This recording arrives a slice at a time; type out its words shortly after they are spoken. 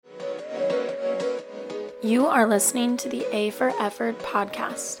You are listening to the A for Effort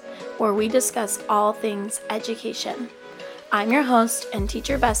podcast, where we discuss all things education. I'm your host and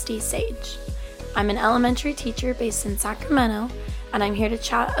teacher bestie, Sage. I'm an elementary teacher based in Sacramento, and I'm here to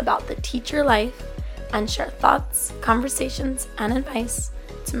chat about the teacher life and share thoughts, conversations, and advice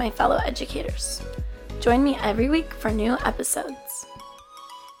to my fellow educators. Join me every week for new episodes.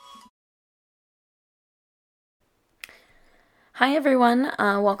 Hi everyone,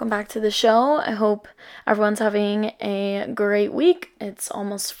 welcome back to the show. I hope everyone's having a great week. It's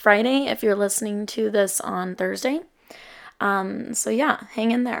almost Friday if you're listening to this on Thursday. So hang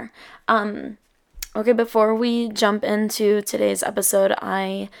in there. Okay, before we jump into today's episode,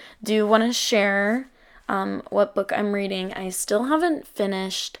 I do want to share what book I'm reading. I still haven't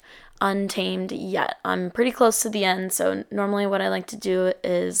finished Untamed yet. I'm pretty close to the end, so normally what I like to do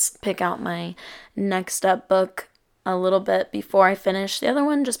is pick out my next up book a little bit before I finish the other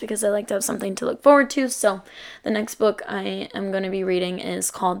one, just because I like to have something to look forward to. So the next book I am going to be reading is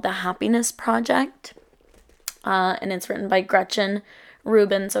called The Happiness Project, and it's written by Gretchen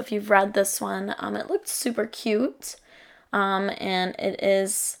Rubin. So if you've read this one, it looked super cute, and it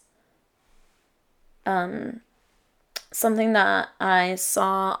is something that I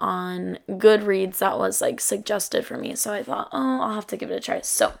saw on Goodreads that was like suggested for me. So I thought, I'll have to give it a try.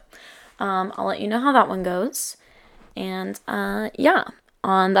 So I'll let you know how that one goes. And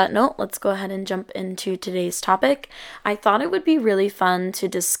on that note, let's go ahead and jump into today's topic. I thought it would be really fun to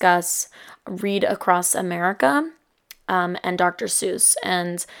discuss Read Across America and Dr. Seuss,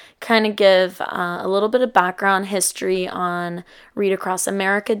 and kind of give a little bit of background history on Read Across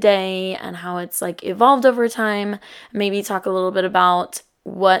America Day and how it's like evolved over time. Maybe talk a little bit about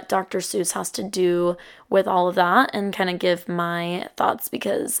what Dr. Seuss has to do with all of that, and kind of give my thoughts,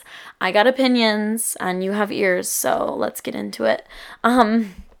 because I got opinions and you have ears, so let's get into it.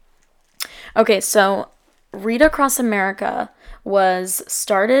 Okay, so Read Across America was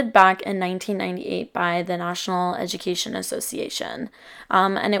started back in 1998 by the National Education Association,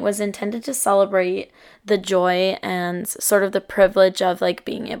 and it was intended to celebrate the joy and sort of the privilege of like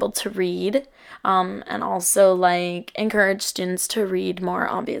being able to read, and also like encourage students to read more,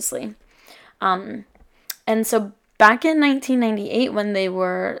 obviously. And so back in 1998, when they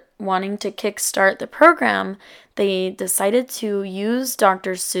were wanting to kickstart the program, they decided to use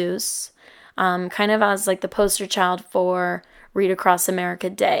Dr. Seuss kind of as like the poster child for Read Across America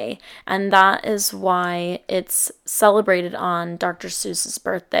Day, and that is why it's celebrated on Dr. Seuss's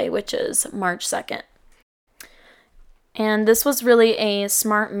birthday, which is March 2nd. And this was really a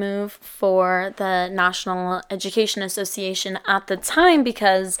smart move for the National Education Association at the time,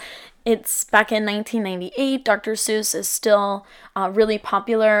 because it's back in 1998. Dr. Seuss is still really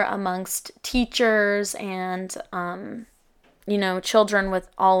popular amongst teachers and children with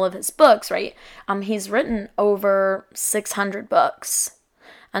all of his books, right? He's written over 600 books.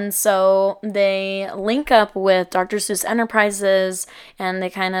 And so they link up with Dr. Seuss Enterprises, and they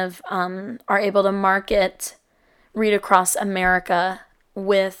kind of are able to market Read Across America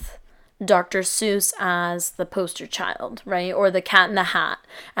with Dr. Seuss as the poster child, right? Or the cat in the hat.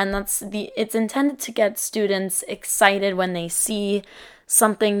 And it's intended to get students excited when they see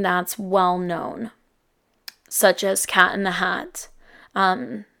something that's well known, such as Cat in the Hat.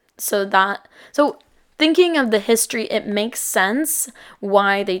 So thinking of the history, it makes sense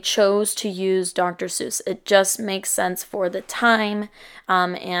why they chose to use Dr. Seuss. It just makes sense for the time,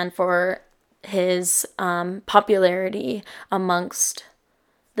 and for his popularity amongst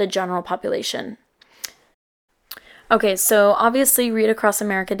the general population. Okay, so obviously Read Across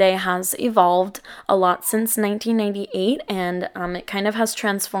America Day has evolved a lot since 1998, and it kind of has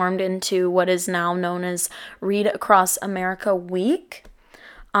transformed into what is now known as Read Across America Week,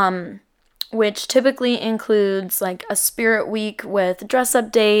 which typically includes like a spirit week with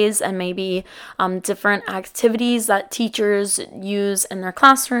dress-up days and maybe different activities that teachers use in their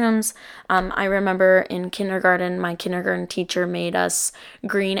classrooms. I remember in kindergarten, my kindergarten teacher made us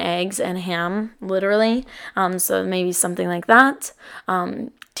green eggs and ham, literally. So maybe something like that.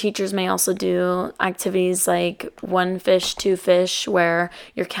 Teachers may also do activities like one fish, two fish, where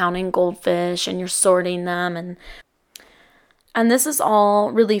you're counting goldfish and you're sorting them, and this is all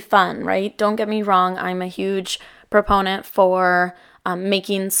really fun, right? Don't get me wrong, I'm a huge proponent for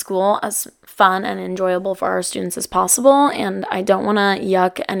making school as fun and enjoyable for our students as possible, and I don't want to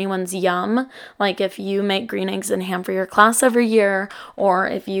yuck anyone's yum. Like if you make green eggs and ham for your class every year, or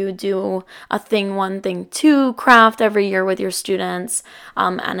if you do a thing one, thing two craft every year with your students,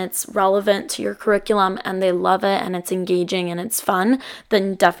 and it's relevant to your curriculum and they love it and it's engaging and it's fun,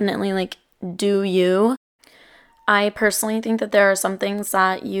 then definitely like do you. I personally think that there are some things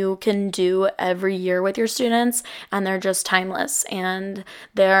that you can do every year with your students, and they're just timeless. And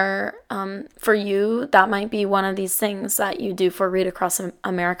they're, for you, that might be one of these things that you do for Read Across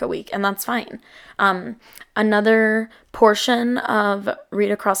America Week, and that's fine. Another portion of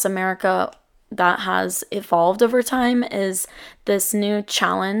Read Across America that has evolved over time is this new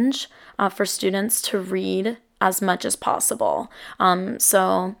challenge for students to read as much as possible.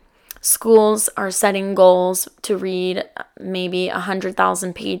 So schools are setting goals to read maybe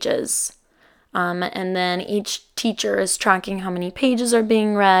 100,000 pages. And then each teacher is tracking how many pages are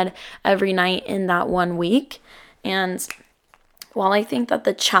being read every night in that 1 week. And while I think that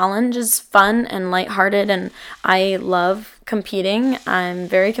the challenge is fun and lighthearted, and I love competing, I'm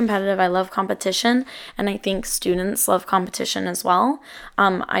very competitive, I love competition, and I think students love competition as well.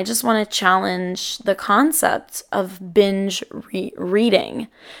 I just want to challenge the concept of binge reading,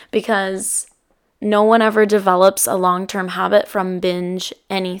 because no one ever develops a long-term habit from binge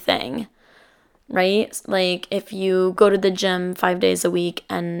anything, right? Like if you go to the gym 5 days a week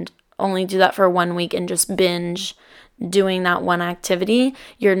and only do that for 1 week and just binge doing that one activity,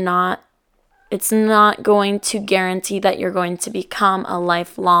 it's not going to guarantee that you're going to become a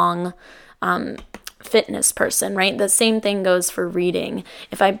lifelong fitness person, right? The same thing goes for reading.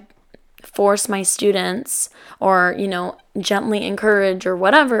 If I force my students or, gently encourage or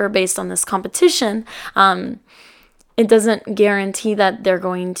whatever based on this competition, it doesn't guarantee that they're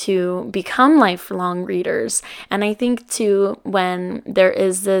going to become lifelong readers. And I think too, when there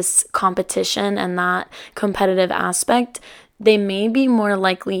is this competition and that competitive aspect, they may be more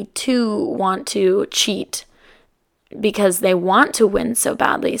likely to want to cheat because they want to win so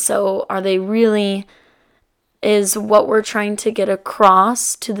badly. So is what we're trying to get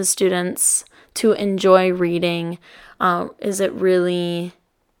across to the students to enjoy reading, is it really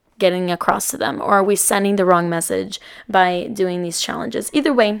getting across to them, or are we sending the wrong message by doing these challenges?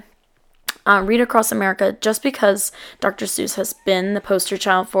 Either way, Read Across America, just because Dr. Seuss has been the poster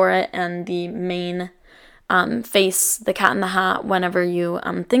child for it and the main face, the cat in the hat, whenever you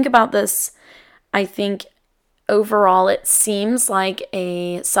think about this, I think overall it seems like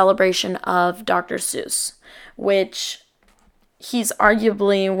a celebration of Dr. Seuss, which he's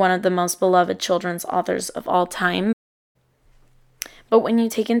arguably one of the most beloved children's authors of all time. But when you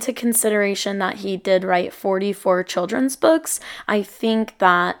take into consideration that he did write 44 children's books, I think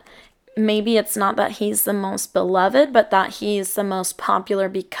that maybe it's not that he's the most beloved, but that he's the most popular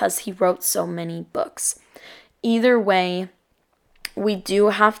because he wrote so many books. Either way, we do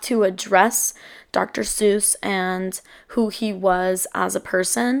have to address Dr. Seuss and who he was as a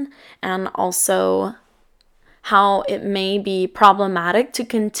person, and also how it may be problematic to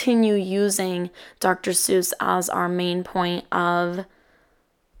continue using Dr. Seuss as our main point of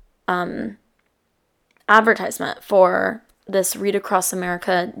advertisement for this Read Across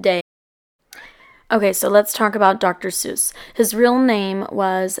America Day. Okay, so let's talk about Dr. Seuss. His real name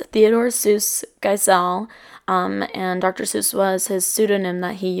was Theodore Seuss Geisel, and Dr. Seuss was his pseudonym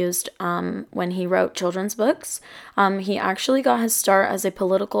that he used when he wrote children's books. He actually got his start as a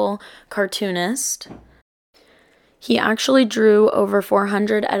political cartoonist. He actually drew over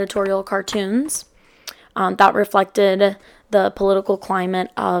 400 editorial cartoons that reflected the political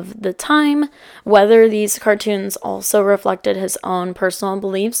climate of the time. Whether these cartoons also reflected his own personal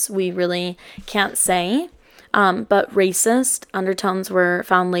beliefs, we really can't say. But racist undertones were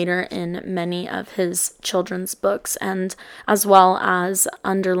found later in many of his children's books, and as well as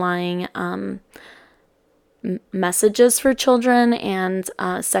underlying messages for children and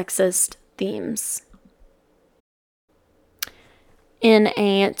sexist themes. In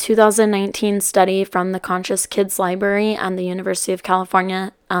a 2019 study from the Conscious Kids Library and the University of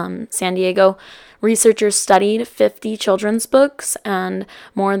California, San Diego, researchers studied 50 children's books and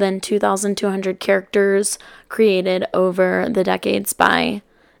more than 2,200 characters created over the decades by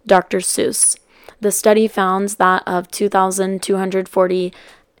Dr. Seuss. The study found that of 2,240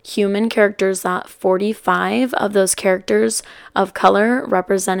 human characters, that 45 of those characters of color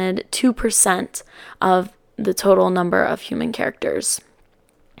represented 2% of the total number of human characters.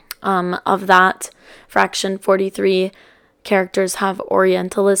 Of that fraction, 43 characters have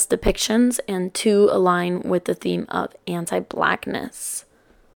Orientalist depictions and 2 align with the theme of anti-blackness.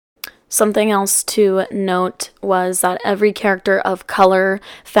 Something else to note was that every character of color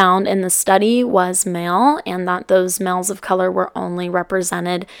found in the study was male, and that those males of color were only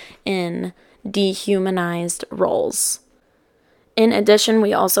represented in dehumanized roles. In addition,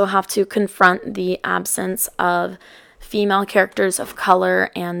 we also have to confront the absence of female characters of color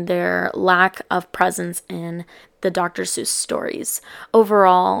and their lack of presence in the Dr. Seuss stories.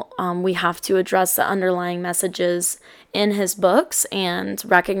 Overall, we have to address the underlying messages in his books and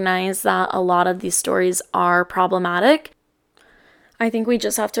recognize that a lot of these stories are problematic. I think we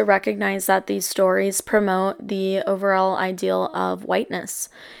just have to recognize that these stories promote the overall ideal of whiteness,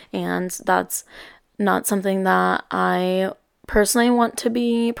 and that's not something that I personally want to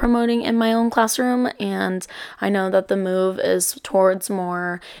be promoting in my own classroom. And I know that the move is towards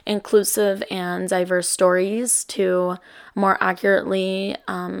more inclusive and diverse stories to more accurately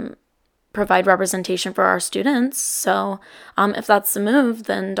provide representation for our students. So if that's the move,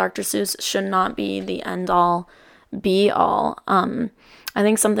 then Dr. Seuss should not be the end-all be-all. I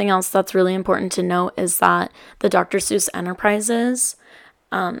think something else that's really important to note is that the Dr. Seuss Enterprises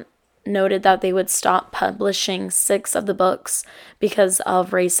noted that they would stop publishing 6 of the books because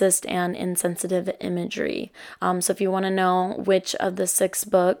of racist and insensitive imagery. So if you want to know which of the 6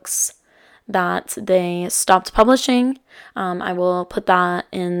 books that they stopped publishing, I will put that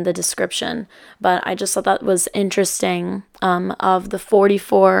in the description. But I just thought that was interesting. Of the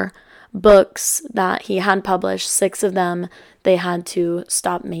 44 books that he had published, 6 of them they had to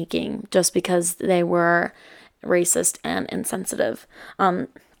stop making just because they were racist and insensitive.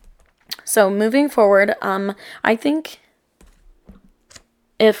 So moving forward, I think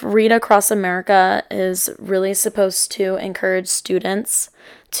if Read Across America is really supposed to encourage students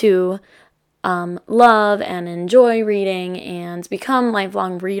to love and enjoy reading and become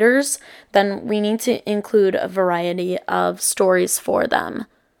lifelong readers, then we need to include a variety of stories for them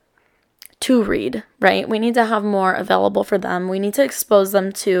to read, right? We need to have more available for them. We need to expose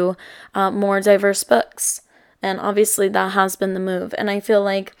them to more diverse books. And obviously that has been the move. And I feel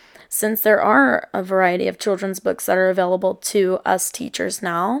like since there are a variety of children's books that are available to us teachers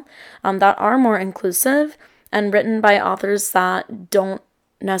now, that are more inclusive and written by authors that don't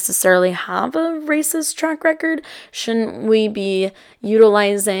necessarily have a racist track record, shouldn't we be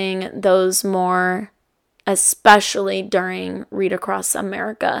utilizing those more, especially during Read Across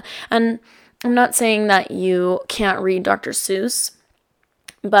America? And I'm not saying that you can't read Dr. Seuss,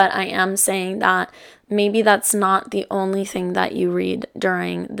 but I am saying that maybe that's not the only thing that you read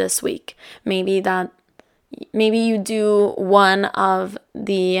during this week. Maybe you do one of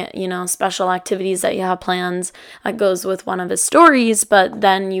the, special activities that you have planned that goes with one of his stories, but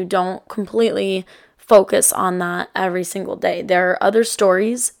then you don't completely focus on that every single day. There are other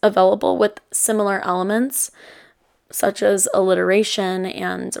stories available with similar elements, such as alliteration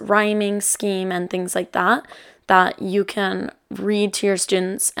and rhyming scheme and things like that, that you can read to your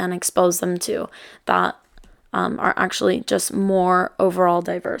students and expose them to, that are actually just more overall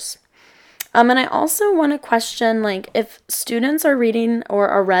diverse. And I also want to question, if students are reading or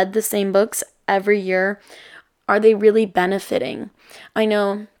are read the same books every year, are they really benefiting? I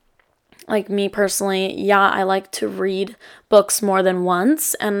know, me personally, I like to read books more than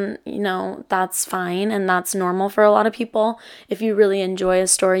once, and, that's fine, and that's normal for a lot of people. If you really enjoy a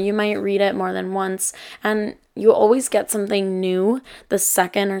story, you might read it more than once, and you always get something new the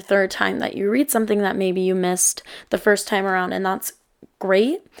second or third time that you read something that maybe you missed the first time around, and that's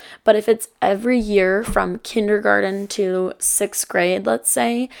great. But if it's every year from kindergarten to 6th grade, let's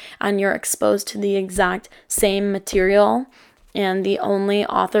say, and you're exposed to the exact same material, and the only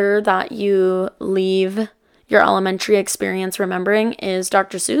author that you leave your elementary experience remembering is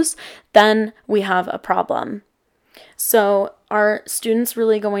Dr. Seuss, then we have a problem. So are students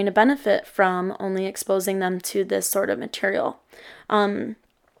really going to benefit from only exposing them to this sort of material?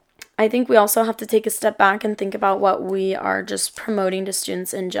 I think we also have to take a step back and think about what we are just promoting to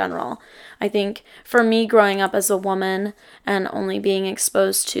students in general. I think for me, growing up as a woman and only being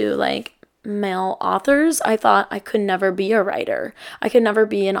exposed to male authors, I thought I could never be a writer. I could never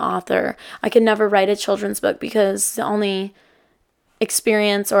be an author. I could never write a children's book because the only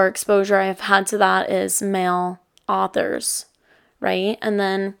experience or exposure I've had to that is male authors, right? And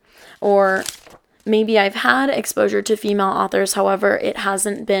then, or maybe I've had exposure to female authors, however, it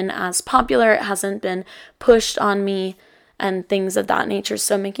hasn't been as popular, it hasn't been pushed on me, and things of that nature.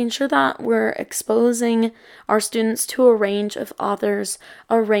 So making sure that we're exposing our students to a range of authors,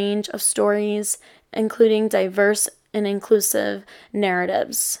 a range of stories, including diverse and inclusive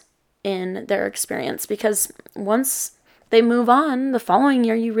narratives in their experience. Because once they move on, the following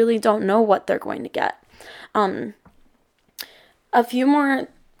year, you really don't know what they're going to get. A few more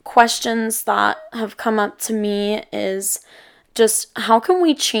questions that have come up to me is just how can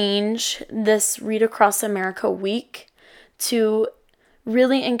we change this Read Across America week to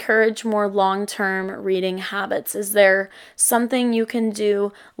really encourage more long-term reading habits? Is there something you can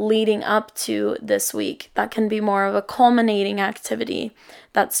do leading up to this week that can be more of a culminating activity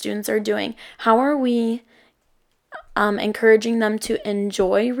that students are doing? How are we encouraging them to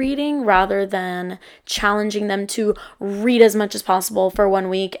enjoy reading rather than challenging them to read as much as possible for 1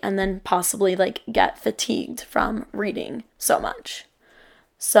 week and then possibly like get fatigued from reading so much.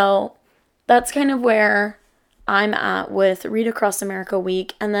 So that's kind of where I'm at with Read Across America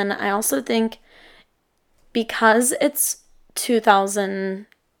Week. And then I also think because it's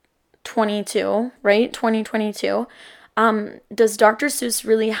 2022, right? 2022, does Dr. Seuss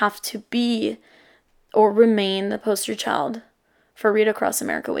really have to be or remain the poster child for Read Across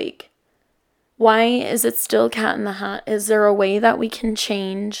America Week? Why is it still Cat in the Hat? Is there a way that we can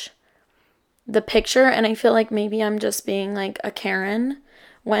change the picture? And I feel like maybe I'm just being like a Karen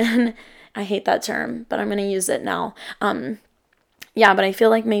when I hate that term, but I'm going to use it now. Yeah, but I feel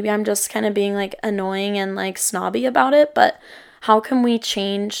like maybe I'm just kind of being like annoying and like snobby about it, but how can we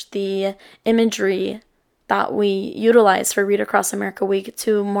change the imagery that we utilize for Read Across America Week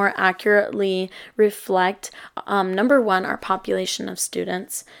to more accurately reflect, number one, our population of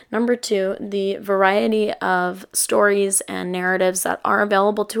students, number two, the variety of stories and narratives that are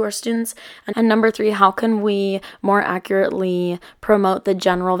available to our students, and number three, how can we more accurately promote the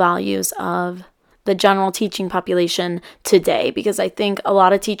general values of the general teaching population today? Because I think a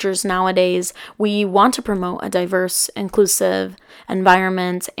lot of teachers nowadays, we want to promote a diverse, inclusive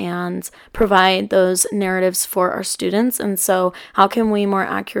environment and provide those narratives for our students. And so how can we more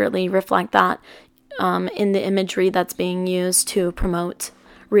accurately reflect that in the imagery that's being used to promote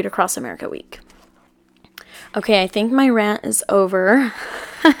Read Across America Week? Okay, I think my rant is over.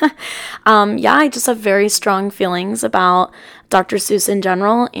 Yeah, I just have very strong feelings about Dr. Seuss in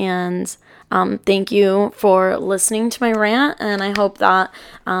general, and thank you for listening to my rant, and I hope that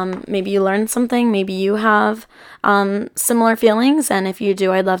maybe you learned something, maybe you have similar feelings, and if you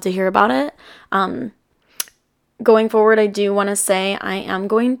do, I'd love to hear about it. Going forward, I do want to say I am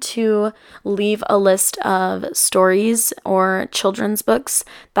going to leave a list of stories or children's books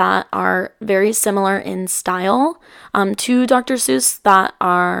that are very similar in style to Dr. Seuss, that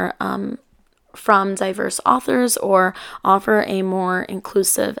are from diverse authors or offer a more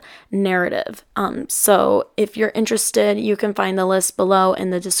inclusive narrative. So if you're interested, you can find the list below in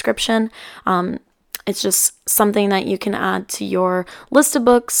the description. It's just something that you can add to your list of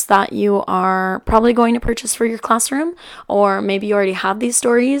books that you are probably going to purchase for your classroom, or maybe you already have these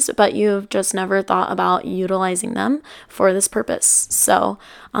stories, but you've just never thought about utilizing them for this purpose. So,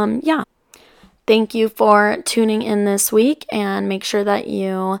 yeah. Thank you for tuning in this week, and make sure that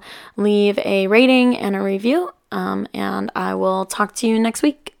you leave a rating and a review, and I will talk to you next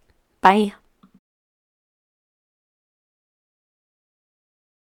week. Bye.